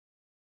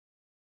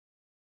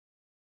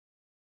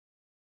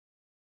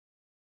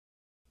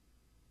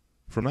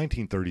From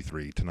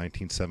 1933 to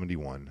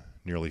 1971,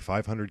 nearly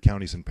 500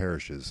 counties and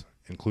parishes,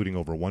 including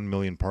over 1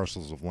 million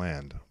parcels of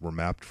land, were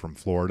mapped from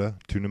Florida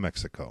to New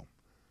Mexico.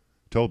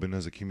 Tobin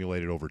has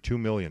accumulated over 2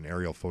 million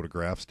aerial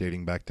photographs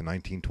dating back to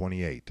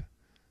 1928.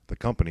 The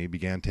company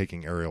began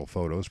taking aerial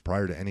photos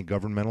prior to any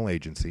governmental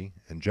agency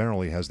and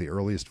generally has the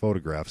earliest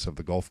photographs of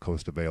the Gulf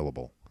Coast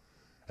available.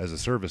 As a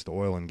service to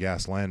oil and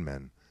gas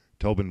landmen,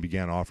 Tobin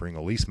began offering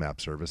a lease map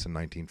service in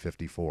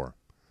 1954.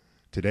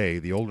 Today,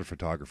 the older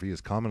photography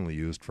is commonly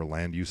used for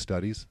land use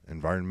studies,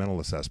 environmental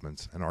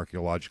assessments, and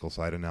archeological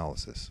site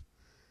analysis.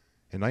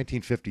 In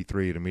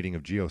 1953, at a meeting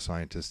of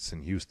geoscientists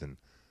in Houston,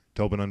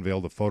 Tobin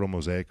unveiled a photo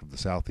mosaic of the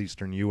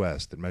southeastern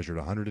U.S. that measured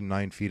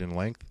 109 feet in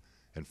length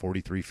and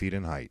 43 feet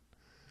in height.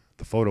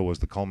 The photo was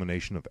the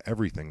culmination of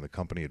everything the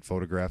company had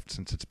photographed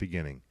since its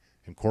beginning,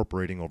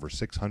 incorporating over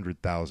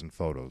 600,000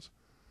 photos.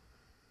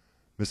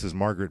 Mrs.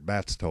 Margaret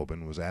Batts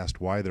Tobin was asked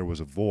why there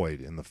was a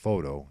void in the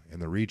photo in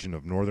the region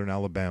of northern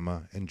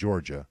Alabama and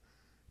Georgia,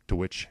 to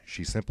which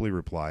she simply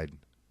replied,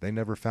 "They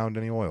never found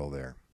any oil there."